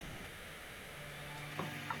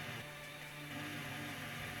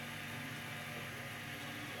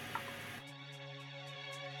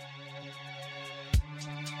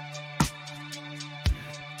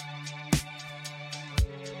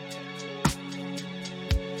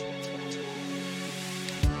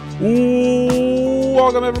Ooh,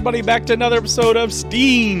 welcome everybody back to another episode of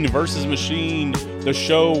Steehn versus Machine, the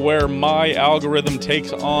show where my algorithm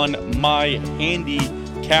takes on my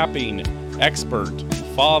handicapping expert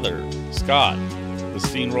father, Scott, the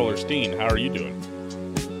Steamroller Steehn. How are you doing?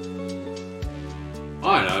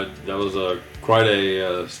 Fine. That was quite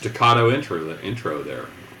a staccato intro there.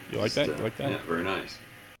 You like that? You like that? Yeah, very nice.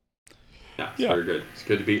 Yeah, it's Yeah. very good. It's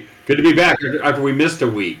good to be back after we missed a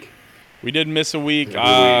week. We did miss a week. We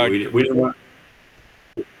didn't want.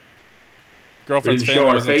 Girlfriend's we didn't show family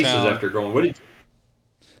our was in faces town. after going. What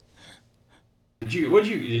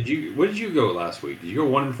did you go last week? Did you go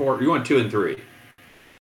 1 and 4? You went 2 and 3.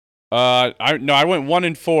 I went 1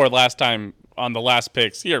 and 4 last time on the last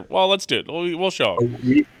picks. Here, well, let's do it. We'll show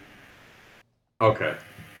them. Okay.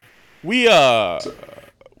 We had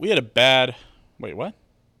a bad. Wait, what?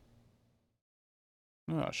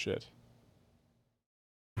 Oh shit.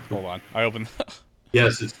 Hold on. I opened.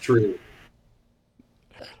 Yes, it's true.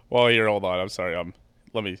 Well, here, hold on. I'm sorry.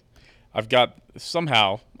 I've got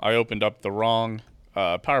somehow I opened up the wrong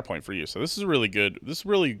PowerPoint for you. So this is really good. This is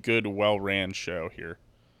really good, well-ran show here.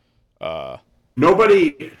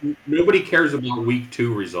 Nobody cares about week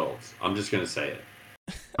 2 results. I'm just gonna say it.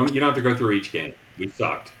 You don't have to go through each game. We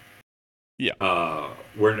sucked. Yeah. I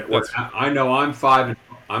know I'm 5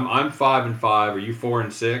 and 5. Are you 4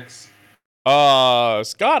 and 6?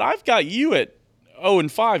 Scott, I've got you at 0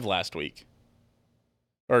 and 5 last week,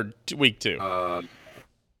 or week 2.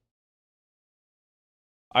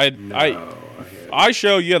 I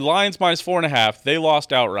show you had Lions minus 4.5. They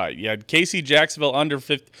lost outright. You had KC Jacksonville under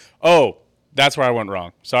 50. Oh, that's where I went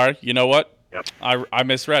wrong. Sorry. You know what? Yep. I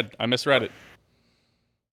misread it.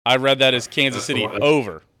 I read that as Kansas City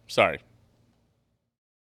over. Sorry.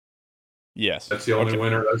 Yes. That's the only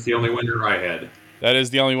winner. That's the only winner I had. That is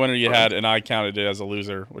the only winner you had, and I counted it as a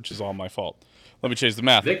loser, which is all my fault. Let me change the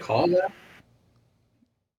math. They call that?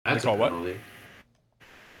 That's they call a penalty.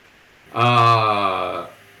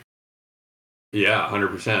 What? Yeah,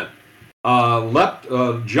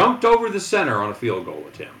 100%. Jumped over the center on a field goal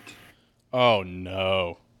attempt. Oh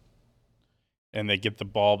no! And they get the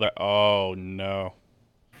ball back. Oh no!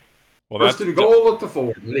 Well, First and goal at the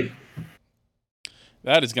 40.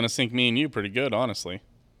 That is going to sink me and you pretty good, honestly.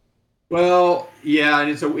 Well, yeah, and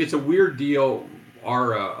it's a weird deal.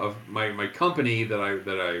 Of my company that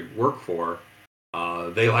I work for,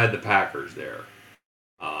 they had the Packers there.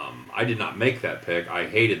 I did not make that pick. I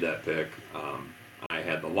hated that pick. I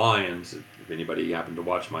had the Lions. If anybody happened to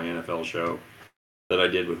watch my NFL show that I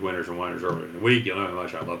did with Winners and Winers earlier in the week, you know how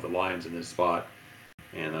much I love the Lions in this spot,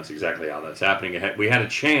 and that's exactly how that's happening. We had a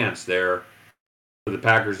chance there. The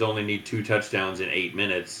Packers only need 2 touchdowns in 8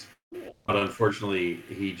 minutes. But unfortunately,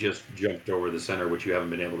 he just jumped over the center, which you haven't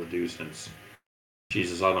been able to do since,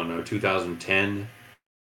 Jesus, I don't know, 2010?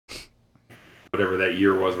 Whatever that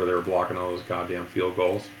year was where they were blocking all those goddamn field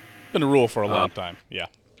goals. Been a rule for a long time, yeah.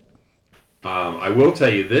 I will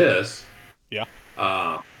tell you this. Yeah.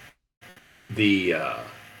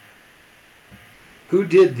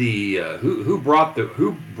 Who brought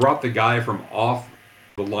the guy from off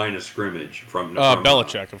the line of scrimmage from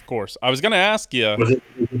Belichick, of course. I was going to ask you,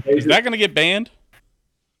 is that going to get banned?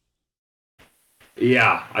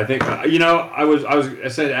 Yeah, I think I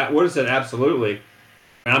said absolutely,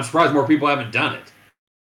 and I'm surprised more people haven't done it.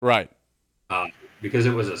 Right. Because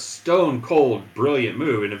it was a stone cold, brilliant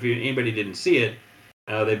move, and if anybody didn't see it,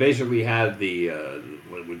 they basically had the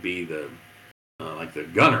what would be the like the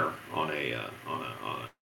gunner on a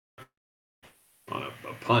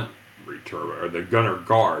punt return, or the gunner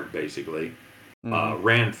guard basically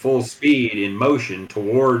ran full speed in motion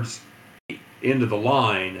towards into the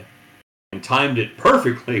line and timed it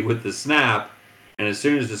perfectly with the snap, and as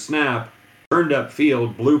soon as the snap turned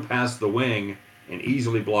upfield, blew past the wing and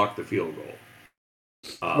easily blocked the field goal.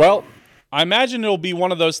 Well, I imagine it'll be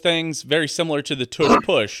one of those things very similar to the tush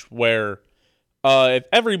push, where if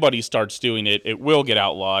everybody starts doing it, it will get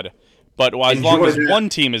outlawed. But as long as one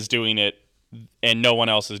team is doing it and no one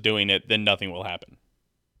else is doing it, then nothing will happen.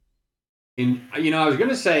 I was going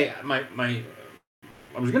to say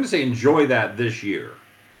enjoy that this year.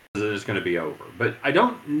 It's going to be over, but I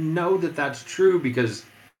don't know that that's true, because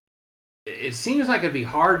it seems like it'd be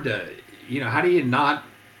hard to, how do you not?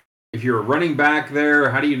 If you're a running back there,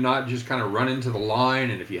 how do you not just kind of run into the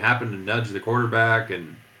line? And if you happen to nudge the quarterback,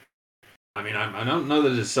 and I don't know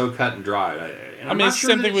that it's so cut and dry. It's the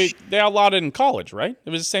same thing they outlawed it in college, right? It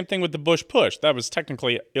was the same thing with the Bush push. That was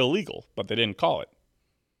technically illegal, but they didn't call it.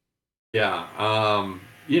 Yeah.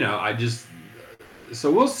 So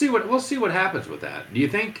we'll see what happens with that. Do you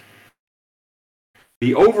think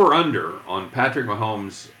the over/under on Patrick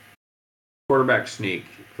Mahomes quarterback sneak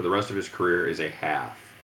for the rest of his career is a half.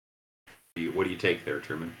 What do you take there,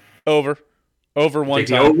 Truman? Over one take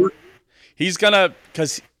time. The over? He's gonna,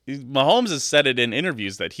 because Mahomes has said it in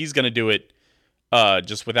interviews that he's gonna do it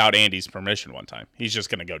just without Andy's permission one time. He's just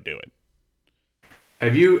gonna go do it.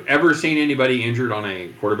 Have you ever seen anybody injured on a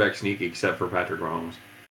quarterback sneak except for Patrick Mahomes?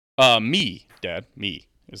 Me, Dad. Me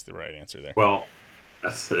is the right answer there. Well,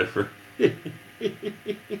 that's different.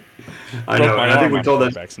 I know. I think we told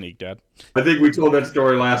that sneak, Dad. I think we told that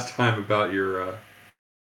story last time about your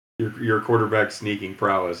quarterback sneaking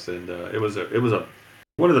prowess, and it was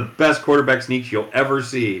one of the best quarterback sneaks you'll ever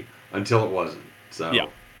see until it wasn't. So yeah.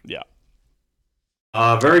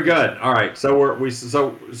 Very good. All right. So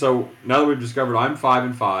so now that we've discovered I'm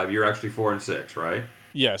 5-5, you're actually 4-6, right?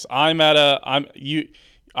 Yes, I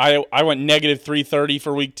went negative 330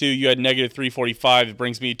 for week 2. You had negative 345. It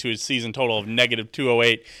brings me to a season total of negative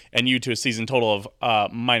 208, and you to a season total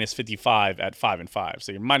of minus 55 at 5-5.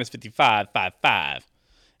 So you're minus 55, 5-5,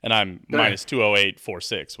 and I'm minus 208,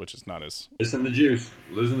 4-6, which is not as losing the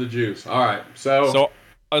juice. All right. So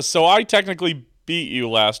I technically beat you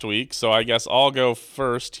last week, so I guess I'll go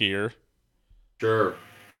first here. Sure.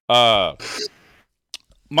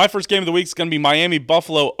 My first game of the week is going to be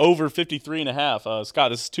Miami-Buffalo over 53.5.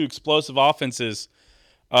 Scott, this is two explosive offenses.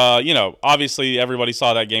 Obviously everybody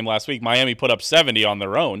saw that game last week. Miami put up 70 on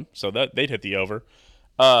their own, so that they'd hit the over.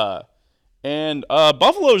 And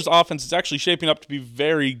Buffalo's offense is actually shaping up to be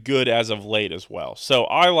very good as of late as well. So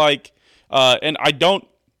I like, and I don't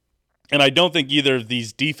think either of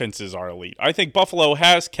these defenses are elite. I think Buffalo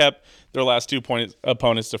has kept their last 2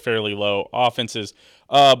 opponents to fairly low offenses,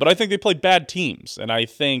 but I think they played bad teams, and I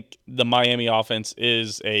think the Miami offense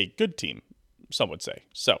is a good team, some would say.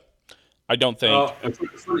 So I don't think...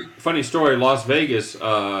 funny story, Las Vegas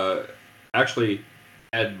actually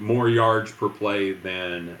had more yards per play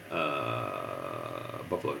than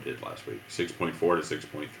Buffalo did last week, 6.4 to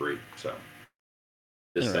 6.3. So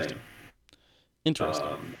just saying.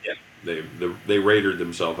 Interesting. Yeah. They raided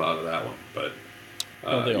themselves out of that one, but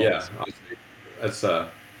yeah, that's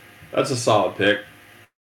a solid pick.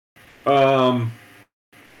 I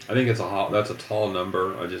think that's a tall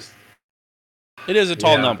number. It is a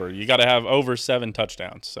tall number. You got to have over 7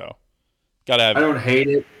 touchdowns. So got to have. I don't hate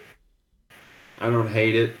it.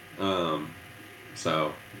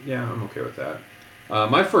 So yeah, I'm okay with that.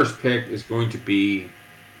 My first pick is going to be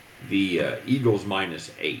the Eagles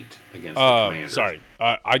 -8 against the Commanders. Sorry,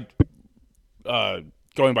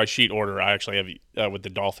 going by sheet order, I actually have with the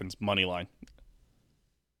Dolphins money line.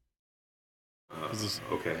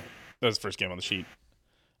 Okay, that was the first game on the sheet.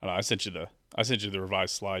 I sent you the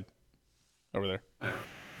revised slide over there.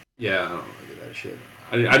 Yeah, I don't look at that shit.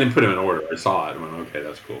 I didn't put them in order. I saw it. I went, okay,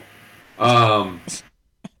 that's cool.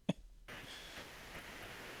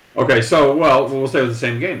 Okay, so we'll stay with the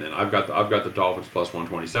same game then. I've got the Dolphins plus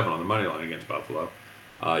 127 on the money line against Buffalo.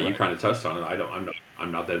 Right. You kind of touched on it.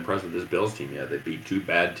 I'm not that impressed with this Bills team yet. They beat 2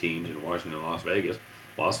 bad teams in Washington and Las Vegas.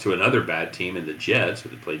 Lost to another bad team in the Jets, who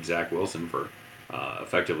played Zach Wilson for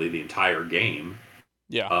effectively the entire game.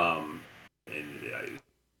 Yeah. And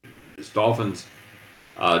this Dolphins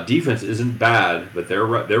defense isn't bad, but their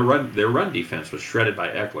run defense was shredded by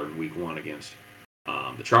Eckler in Week 1 against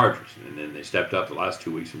the Chargers, and then they stepped up the last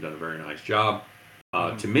 2 weeks and done a very nice job.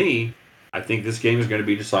 To me, I think this game is going to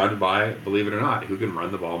be decided by, believe it or not, who can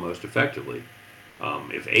run the ball most effectively.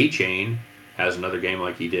 If A-Chain has another game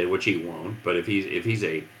like he did, which he won't, but if he's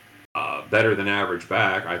a better than average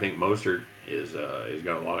back, I think Mostert is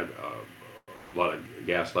got a lot of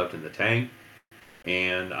gas left in the tank,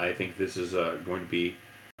 and I think this is going to be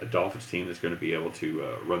a Dolphins team that's going to be able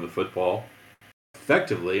to run the football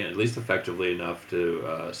effectively, and at least effectively enough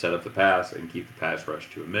to set up the pass and keep the pass rush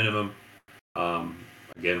to a minimum.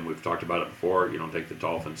 Again, we've talked about it before. You don't take the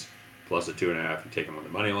Dolphins plus a 2.5. You take them on the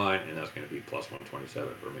money line, and that's going to be plus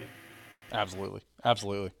 127 for me. Absolutely.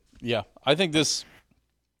 Yeah, I think this.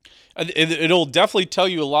 It'll definitely tell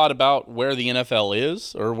you a lot about where the NFL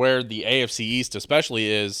is, or where the AFC East especially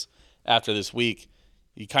is after this week.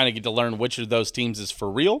 You kind of get to learn which of those teams is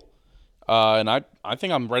for real. And I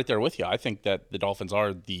think I'm right there with you. I think that the Dolphins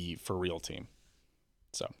are the for real team.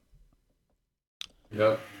 So.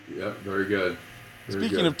 Yep, very good.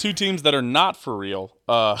 Speaking of two teams that are not for real,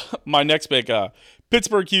 my next pick,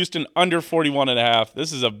 Pittsburgh-Houston under 41.5.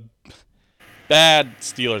 This is a bad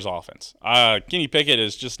Steelers offense. Kenny Pickett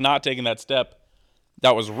is just not taking that step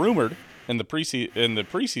that was rumored in the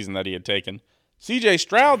preseason that he had taken. C.J.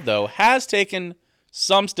 Stroud, though, has taken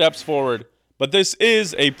some steps forward, but this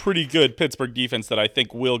is a pretty good Pittsburgh defense that I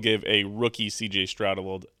think will give a rookie C.J. Stroud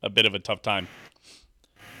a bit of a tough time.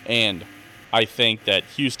 And I think that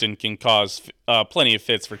Houston can cause plenty of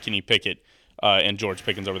fits for Kenny Pickett and George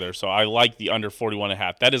Pickens over there. So I like the under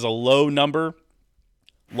 41.5. That is a low number.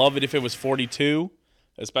 Love it if it was 42,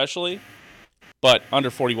 especially. But under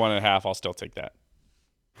 41.5, I'll still take that.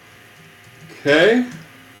 Okay.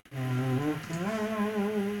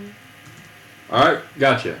 All right,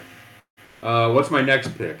 gotcha. What's my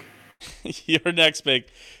next pick? Your next pick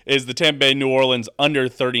is the Tampa Bay New Orleans under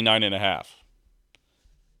 39.5.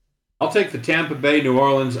 I'll take the Tampa Bay New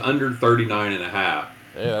Orleans under 39.5. Yeah,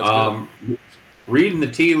 that's good. Reading the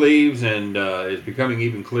tea leaves, and it's becoming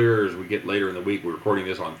even clearer as we get later in the week. We're recording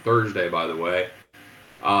this on Thursday, by the way.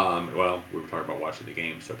 Well, we were talking about watching the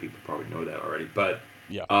game, so people probably know that already. But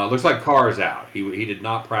yeah, looks like Carr is out. He did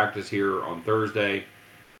not practice here on Thursday.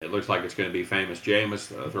 It looks like it's going to be famous Jameis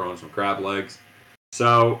throwing some crab legs.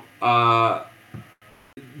 So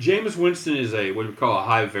Jameis Winston is what we call a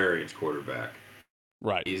high variance quarterback.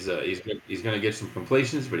 Right. He's going to get some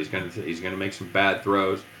completions, but he's going to make some bad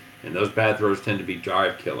throws, and those bad throws tend to be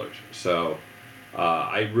drive killers. So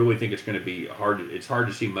I really think it's going to be hard. It's hard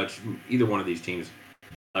to see either one of these teams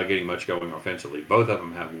getting much going offensively. Both of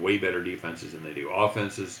them have way better defenses than they do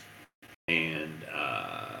offenses, and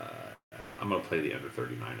I'm going to play the under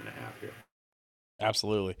 39.5 here.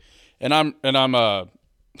 Absolutely, and I'm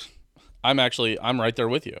right there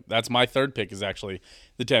with you. That's my third pick is actually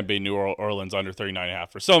the Tampa Bay New Orleans under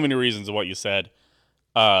 39.5 for so many reasons of what you said.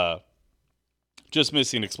 Just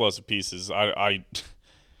missing explosive pieces.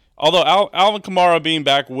 Although Alvin Kamara being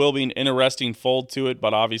back will be an interesting fold to it,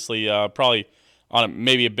 but obviously probably on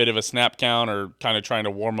maybe a bit of a snap count or kind of trying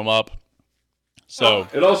to warm them up. So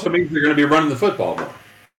it also means they're going to be running the football more.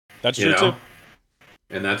 That's true too.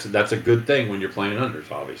 And that's a good thing when you're playing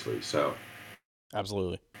unders, obviously. So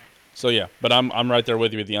absolutely. So yeah, but I'm right there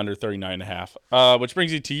with you with the under 39.5. Which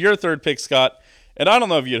brings you to your third pick, Scott. And I don't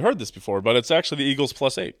know if you had heard this before, but it's actually the Eagles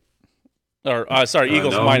 +8. Or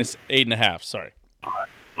Eagles no. -8.5. Sorry.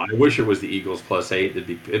 I wish it was the Eagles +8.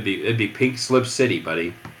 It'd be Pink Slip City,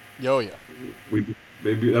 buddy. Oh yeah.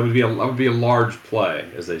 That would be a large play,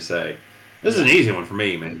 as they say. This is an easy one for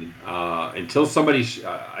me, man. Until somebody,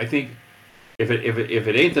 I think, if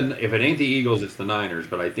it ain't the Eagles, it's the Niners.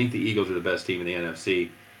 But I think the Eagles are the best team in the NFC.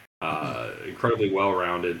 Incredibly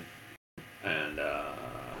well-rounded, and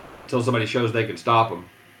until somebody shows they can stop them,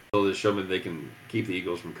 until they show me they can keep the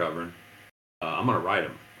Eagles from covering, I'm going to ride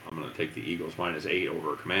them. I'm going to take the Eagles -8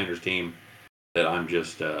 over a Commanders team that I'm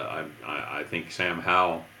just I think Sam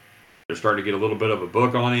Howell, they're starting to get a little bit of a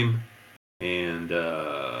book on him, and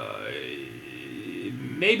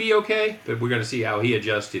maybe okay, but we're going to see how he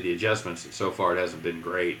adjusts to the adjustments. So far, it hasn't been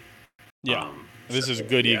great. Yeah, this is a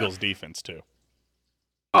good Eagles defense too.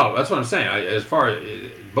 Oh, that's what I'm saying. As far as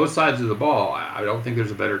both sides of the ball, I don't think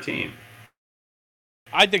there's a better team.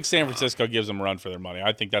 I think San Francisco gives them a run for their money.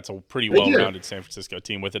 I think that's a pretty well-rounded San Francisco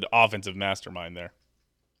team with an offensive mastermind there.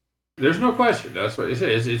 There's no question. That's what it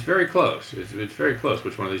is. It's very close. It's very close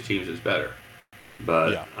which one of these teams is better.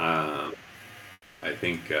 But yeah. I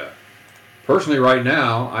think personally right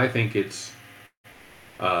now, I think it's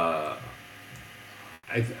I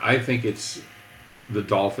think it's the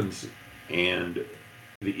Dolphins and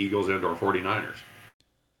the Eagles and or 49ers.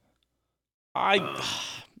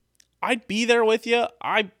 I'd be there with you.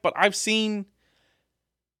 But I've seen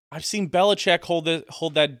Belichick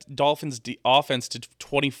hold that Dolphins offense to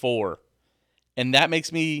 24, and that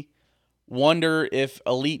makes me wonder if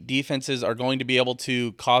elite defenses are going to be able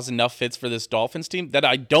to cause enough fits for this Dolphins team that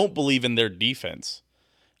I don't believe in their defense,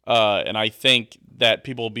 and I think that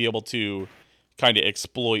people will be able to kind of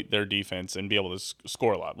exploit their defense and be able to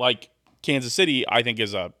score a lot. Like Kansas City, I think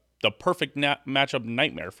is the perfect matchup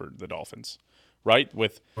nightmare for the Dolphins. Right,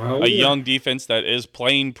 with a young defense that is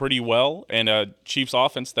playing pretty well and a Chiefs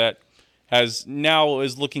offense that is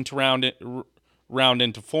looking to round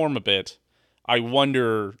into form a bit. I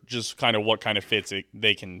wonder just kind of what kind of fits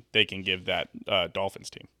they can give that Dolphins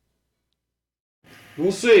team.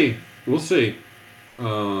 We'll see. We'll see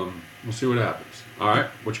what happens. All right,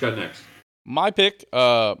 what you got next? My pick,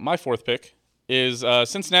 my fourth pick is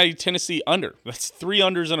Cincinnati, Tennessee under. That's 3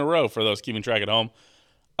 unders in a row for those keeping track at home.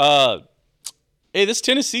 Hey, this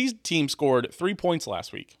Tennessee team scored 3 points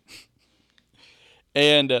last week.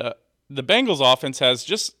 And the Bengals offense has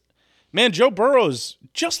Joe Burrows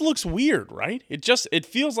just looks weird, right? It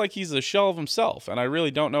feels like he's a shell of himself, and I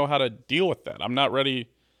really don't know how to deal with that. I'm not ready.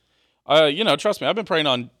 Trust me, I've been praying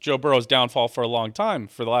on Joe Burrow's downfall for a long time,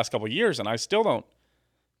 for the last couple of years, and I still don't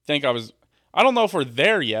think I don't know if we're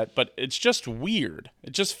there yet, but it's just weird.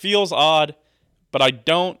 It just feels odd, but I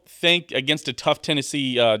don't think against a tough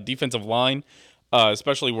Tennessee defensive line,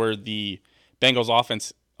 especially where the Bengals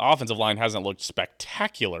offense offensive line hasn't looked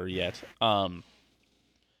spectacular yet. I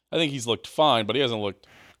think he's looked fine, but he hasn't looked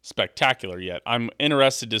spectacular yet. I'm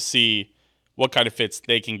interested to see what kind of fits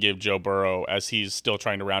they can give Joe Burrow as he's still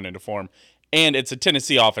trying to round into form. And it's a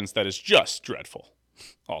Tennessee offense that is just dreadful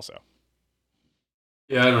also.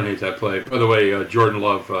 Yeah, I don't hate that play. By the way, Jordan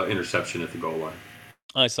Love interception at the goal line.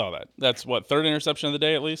 I saw that. That's what, third interception of the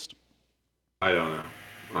day at least? I don't know.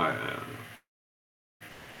 I don't know.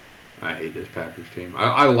 I hate this Packers team.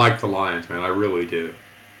 I like the Lions, man. I really do.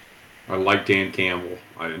 I like Dan Campbell.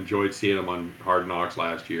 I enjoyed seeing him on Hard Knocks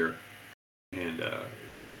last year. And,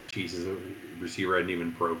 Jesus, the receiver hadn't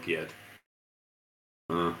even broke yet.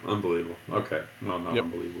 Unbelievable. Okay. Well, not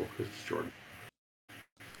unbelievable because it's Jordan.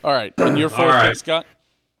 All right. And your fourth pick, Scott?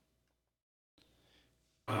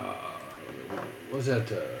 What was that?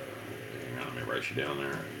 Hang on, let me write you down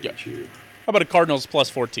there. How about a Cardinals plus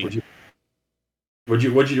 14? Would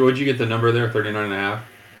you get the number there?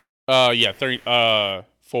 39.5? Yeah, 30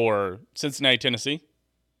 for Cincinnati, Tennessee.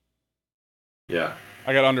 Yeah.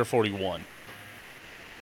 I got under 41.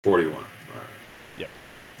 41. All right. Yep.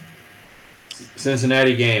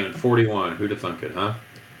 Cincinnati game at 41. Who'd have thunk it, huh?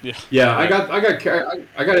 Yeah. Yeah, right. I'm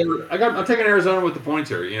taking Arizona with the points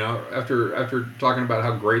here, after talking about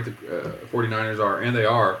how great the 49ers are, and they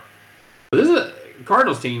are. But this is a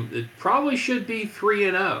Cardinals team that probably should be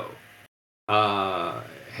 3-0.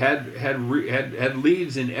 Had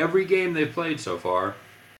leads in every game they've played so far.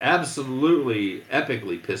 Absolutely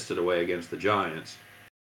epically pissed it away against the Giants,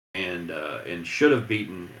 and should have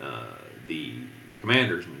beaten the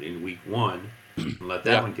Commanders in Week 1 and let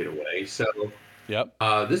that one get away. So,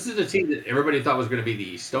 this is a team that everybody thought was going to be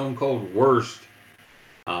the stone cold worst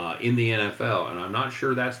in the NFL, and I'm not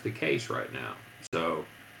sure that's the case right now. So,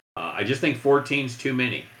 I just think 14's too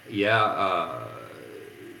many. Yeah,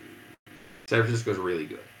 San Francisco's really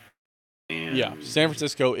good. And San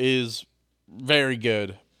Francisco is very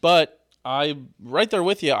good. But I'm right there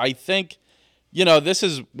with you. I think, this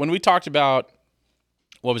is when we talked about,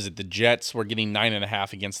 what was it? The Jets were getting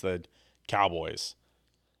 9.5 against the Cowboys.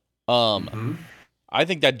 I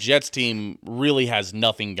think that Jets team really has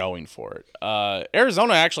nothing going for it.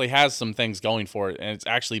 Arizona actually has some things going for it, and it's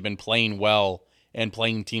actually been playing well and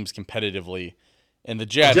playing teams competitively. And the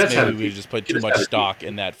Jets maybe we just put too much stock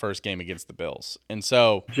in that first game against the Bills. And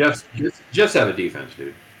so Jets have a defense,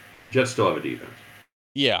 dude. Jets still have a defense.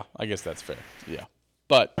 Yeah, I guess that's fair. Yeah.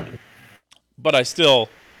 But I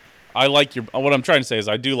like what I'm trying to say is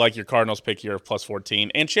I do like your Cardinals pick here of plus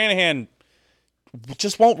 14. And Shanahan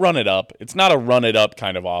just won't run it up. It's not a run it up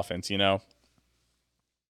kind of offense, No,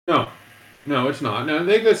 it's not. No,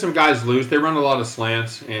 they get some guys loose. They run a lot of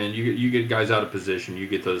slants, and you get guys out of position. You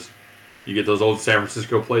get those old San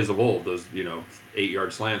Francisco plays of old. Those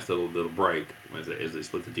 8-yard slants that'll break as they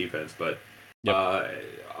split the defense. But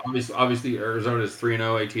obviously Arizona is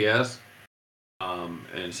 3-0 ATS,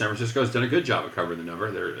 and San Francisco's done a good job of covering the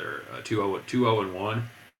number. They're 2-0-1.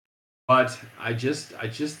 But I just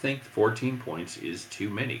think 14 points is too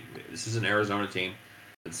many. This is an Arizona team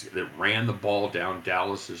that ran the ball down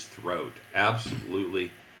Dallas's throat.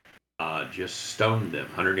 Absolutely just stoned them.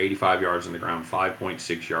 185 yards on the ground,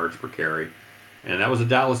 5.6 yards per carry. And that was a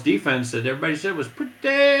Dallas defense that everybody said was pretty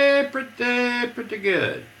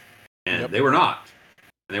good. And they were not.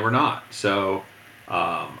 So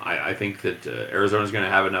I think that Arizona's going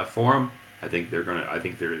to have enough for them. I think they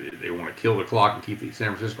want to kill the clock and keep the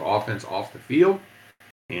San Francisco offense off the field,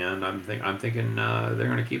 and I'm thinking they're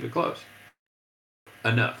going to keep it close.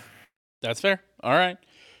 Enough. That's fair. All right.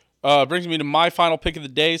 Brings me to my final pick of the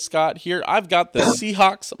day, Scott. Here I've got the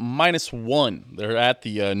Seahawks -1. They're at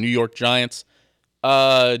the New York Giants.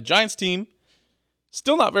 Giants team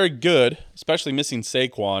still not very good, especially missing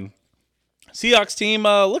Saquon. Seahawks team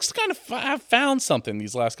looks to kind of have found something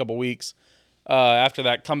these last couple weeks. After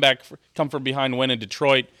that come from behind win in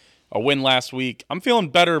Detroit, a win last week, I'm feeling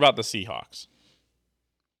better about the Seahawks.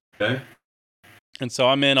 Okay. And so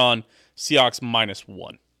I'm in on Seahawks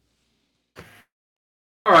 -1.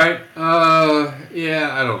 All right.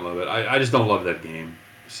 Yeah, I don't love it. I just don't love that game.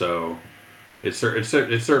 So it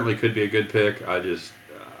certainly could be a good pick. I just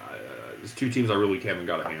there's two teams I really haven't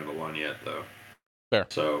got a handle on yet, though. Fair.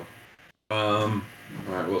 So, all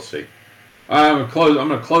right, we'll see. I'm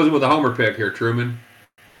gonna close it with a homer pick here, Truman.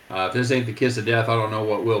 If this ain't the kiss of death, I don't know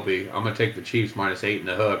what will be. I'm gonna take the Chiefs -8 in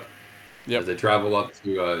the hook as they travel up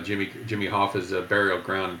to Jimmy Hoffa's burial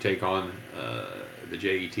ground and take on the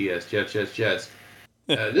Jets. Jets.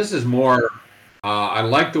 This is more. I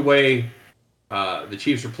like the way the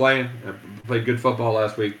Chiefs are playing. Played good football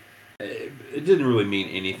last week. It didn't really mean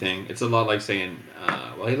anything. It's a lot like saying,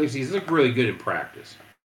 he's looked really good in practice.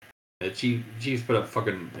 Chiefs put up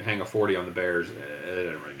fucking hang a 40 on the Bears. It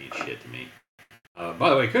doesn't really mean shit to me. By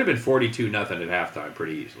the way, it could have been 42-0 at halftime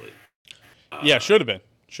pretty easily. Yeah, should have been.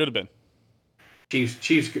 Should have been.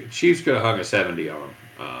 Chiefs could have hung a 70 on them.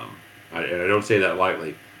 And I don't say that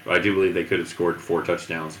lightly, but I do believe they could have scored 4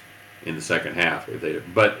 touchdowns in the second half if they.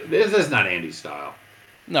 But this is not Andy's style.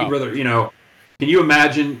 No. Brother, can you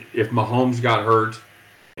imagine if Mahomes got hurt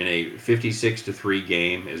in a 56-3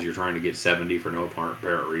 game as you're trying to get 70 for no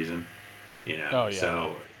apparent reason? Oh yeah.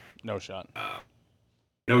 So no shot.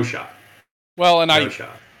 No shot. Well, and no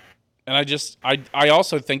shot. And I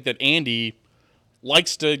also think that Andy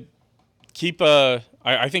likes to keep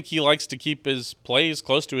I think he likes to keep his plays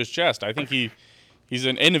close to his chest. I think he's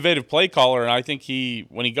an innovative play caller, and I think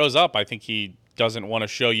when he goes up, I think he doesn't want to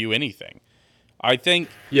show you anything. I think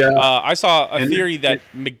I saw a theory that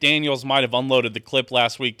McDaniels might have unloaded the clip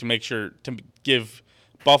last week to give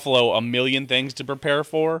Buffalo a million things to prepare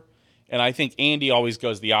for, and I think Andy always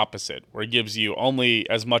goes the opposite, where he gives you only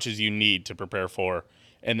as much as you need to prepare for,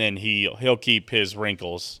 and then he'll keep his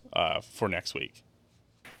wrinkles for next week.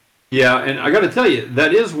 Yeah, and I got to tell you,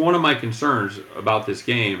 that is one of my concerns about this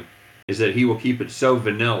game, is that he will keep it so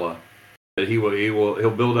vanilla that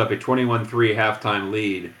he'll build up a 21-3 halftime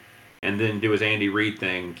lead, and then do his Andy Reid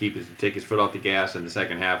thing, take his foot off the gas in the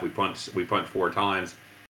second half. We punt 4 times.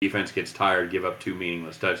 Defense gets tired, give up 2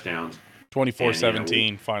 meaningless touchdowns.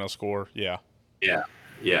 24-17 final score. Yeah.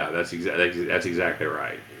 Yeah, that's exactly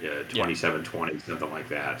right. 27-20, something like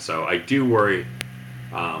that. So I do worry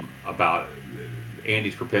about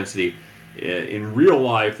Andy's propensity. In real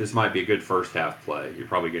life, this might be a good first half play. You're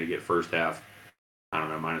probably going to get first half, I don't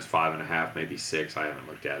know, -5.5, maybe 6. I haven't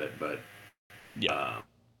looked at it, but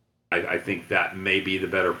I think that may be the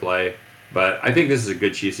better play. But I think this is a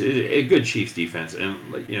good Chiefs defense,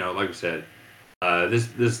 and like I said,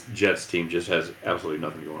 this Jets team just has absolutely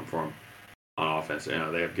nothing going for them on offense.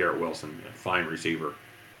 They have Garrett Wilson, a fine receiver,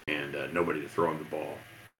 and nobody to throw him the ball.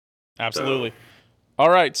 Absolutely. All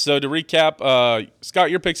right, so to recap, Scott,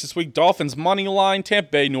 your picks this week: Dolphins money line, Tampa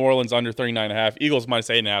Bay, New Orleans under 39.5, Eagles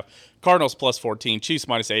 -8.5, Cardinals +14, Chiefs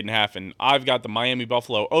 -8.5, and I've got the Miami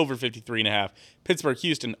Buffalo over 53.5, Pittsburgh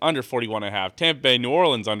Houston under 41.5, Tampa Bay New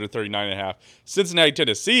Orleans under 39.5, Cincinnati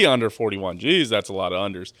Tennessee under 41. Jeez, that's a lot of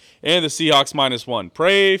unders, and the Seahawks -1.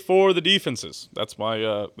 Pray for the defenses. That's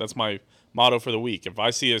my motto for the week. If I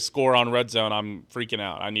see a score on red zone, I'm freaking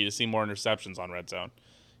out. I need to see more interceptions on red zone.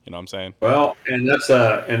 You know what I'm saying? Well, and that's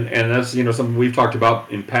something we've talked about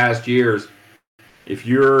in past years. If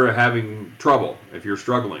you're having trouble, if you're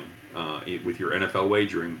struggling with your NFL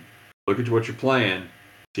wagering, look at what you're playing.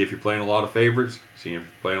 See if you're playing a lot of favorites. See if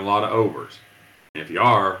you're playing a lot of overs. And if you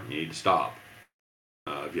are, you need to stop.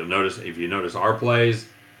 If you notice our plays,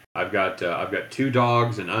 I've got 2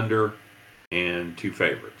 dogs and under, and 2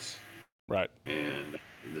 favorites. Right. And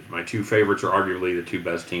my 2 favorites are arguably the 2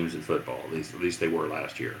 best teams in football. At least they were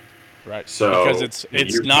last year. Right. So because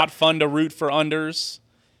it's not fun to root for unders,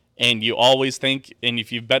 and you always think, and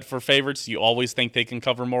if you bet for favorites, you always think they can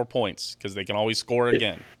cover more points because they can always score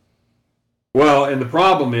again. Well, and the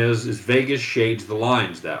problem is Vegas shades the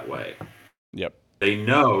lines that way. Yep. They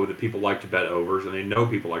know that people like to bet overs, and they know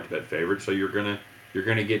people like to bet favorites. So you're gonna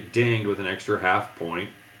get dinged with an extra half point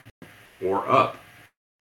or up.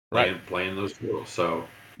 Right. Playing those tools. So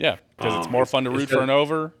yeah, because it's more fun to root for an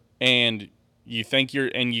over, and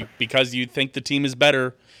because you think the team is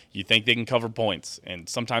better, you think they can cover points, and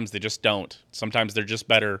sometimes they just don't. Sometimes they're just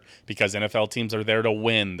better because NFL teams are there to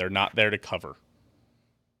win; they're not there to cover.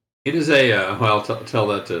 It is tell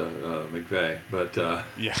that to McVay, but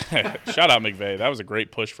yeah, shout out McVay. That was a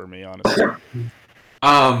great push for me, honestly.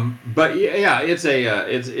 But yeah, it's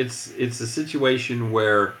a situation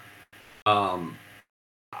where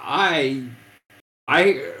I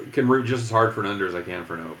can root just as hard for an under as I can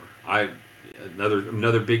for an over.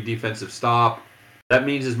 Another big defensive stop. That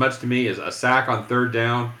means as much to me as a sack on third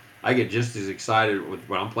down. I get just as excited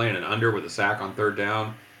when I'm playing an under with a sack on third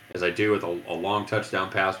down as I do with a long touchdown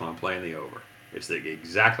pass when I'm playing the over. It's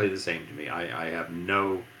exactly the same to me. I have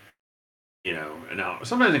no, now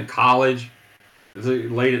sometimes in college,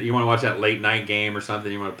 you want to watch that late night game or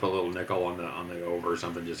something, you want to put a little nickel on the over or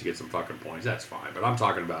something just to get some fucking points. That's fine. But I'm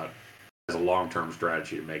talking about as a long-term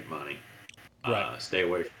strategy to make money. Right. Stay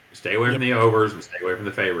away from the overs and stay away from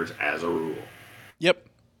the favorites as a rule. Yep.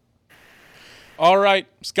 All right,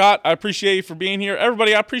 Scott, I appreciate you for being here.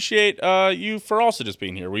 Everybody, I appreciate you for also just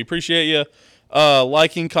being here. We appreciate you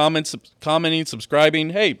liking, commenting, subscribing.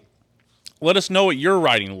 Hey, Let us know what you're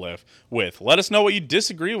riding with. Let us know what you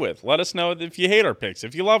disagree with. Let us know if you hate our picks,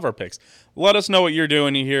 if you love our picks. Let us know what you're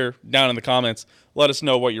doing here down in the comments. Let us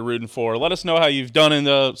know what you're rooting for. Let us know how you've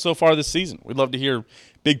done so far this season. We'd love to hear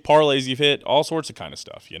big parlays you've hit, all sorts of kind of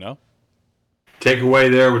stuff, you know?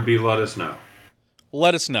 Takeaway there would be let us know.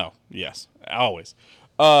 Let us know. Yes, always.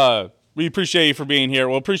 We appreciate you for being here.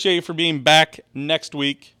 We'll appreciate you for being back next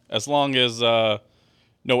week, as long as no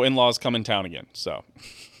in-laws come in town again. So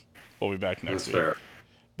we'll be back next week. Fair.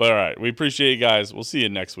 But all right, we appreciate you guys. We'll see you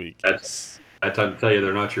next week. That's time to tell you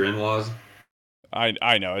they're not your in-laws.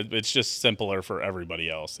 I know. It's just simpler for everybody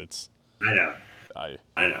else. I know.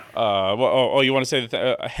 I know. You want to say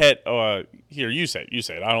that? Here, you say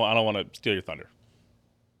it. I don't want to steal your thunder.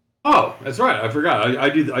 Oh, that's right. I forgot. I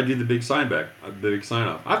do the big sign back, the big sign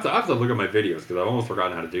off. I have to look at my videos because I've almost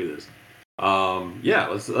forgotten how to do this. Yeah.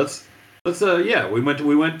 Let's. Yeah. We had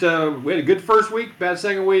a good first week, bad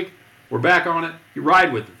second week. We're back on it. You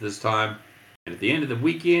ride with it this time, and at the end of the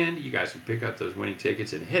weekend, you guys can pick up those winning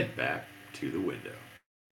tickets and head back to the window.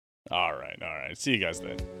 All right. See you guys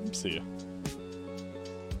then. See you.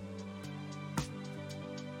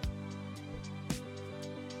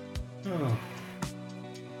 Oh.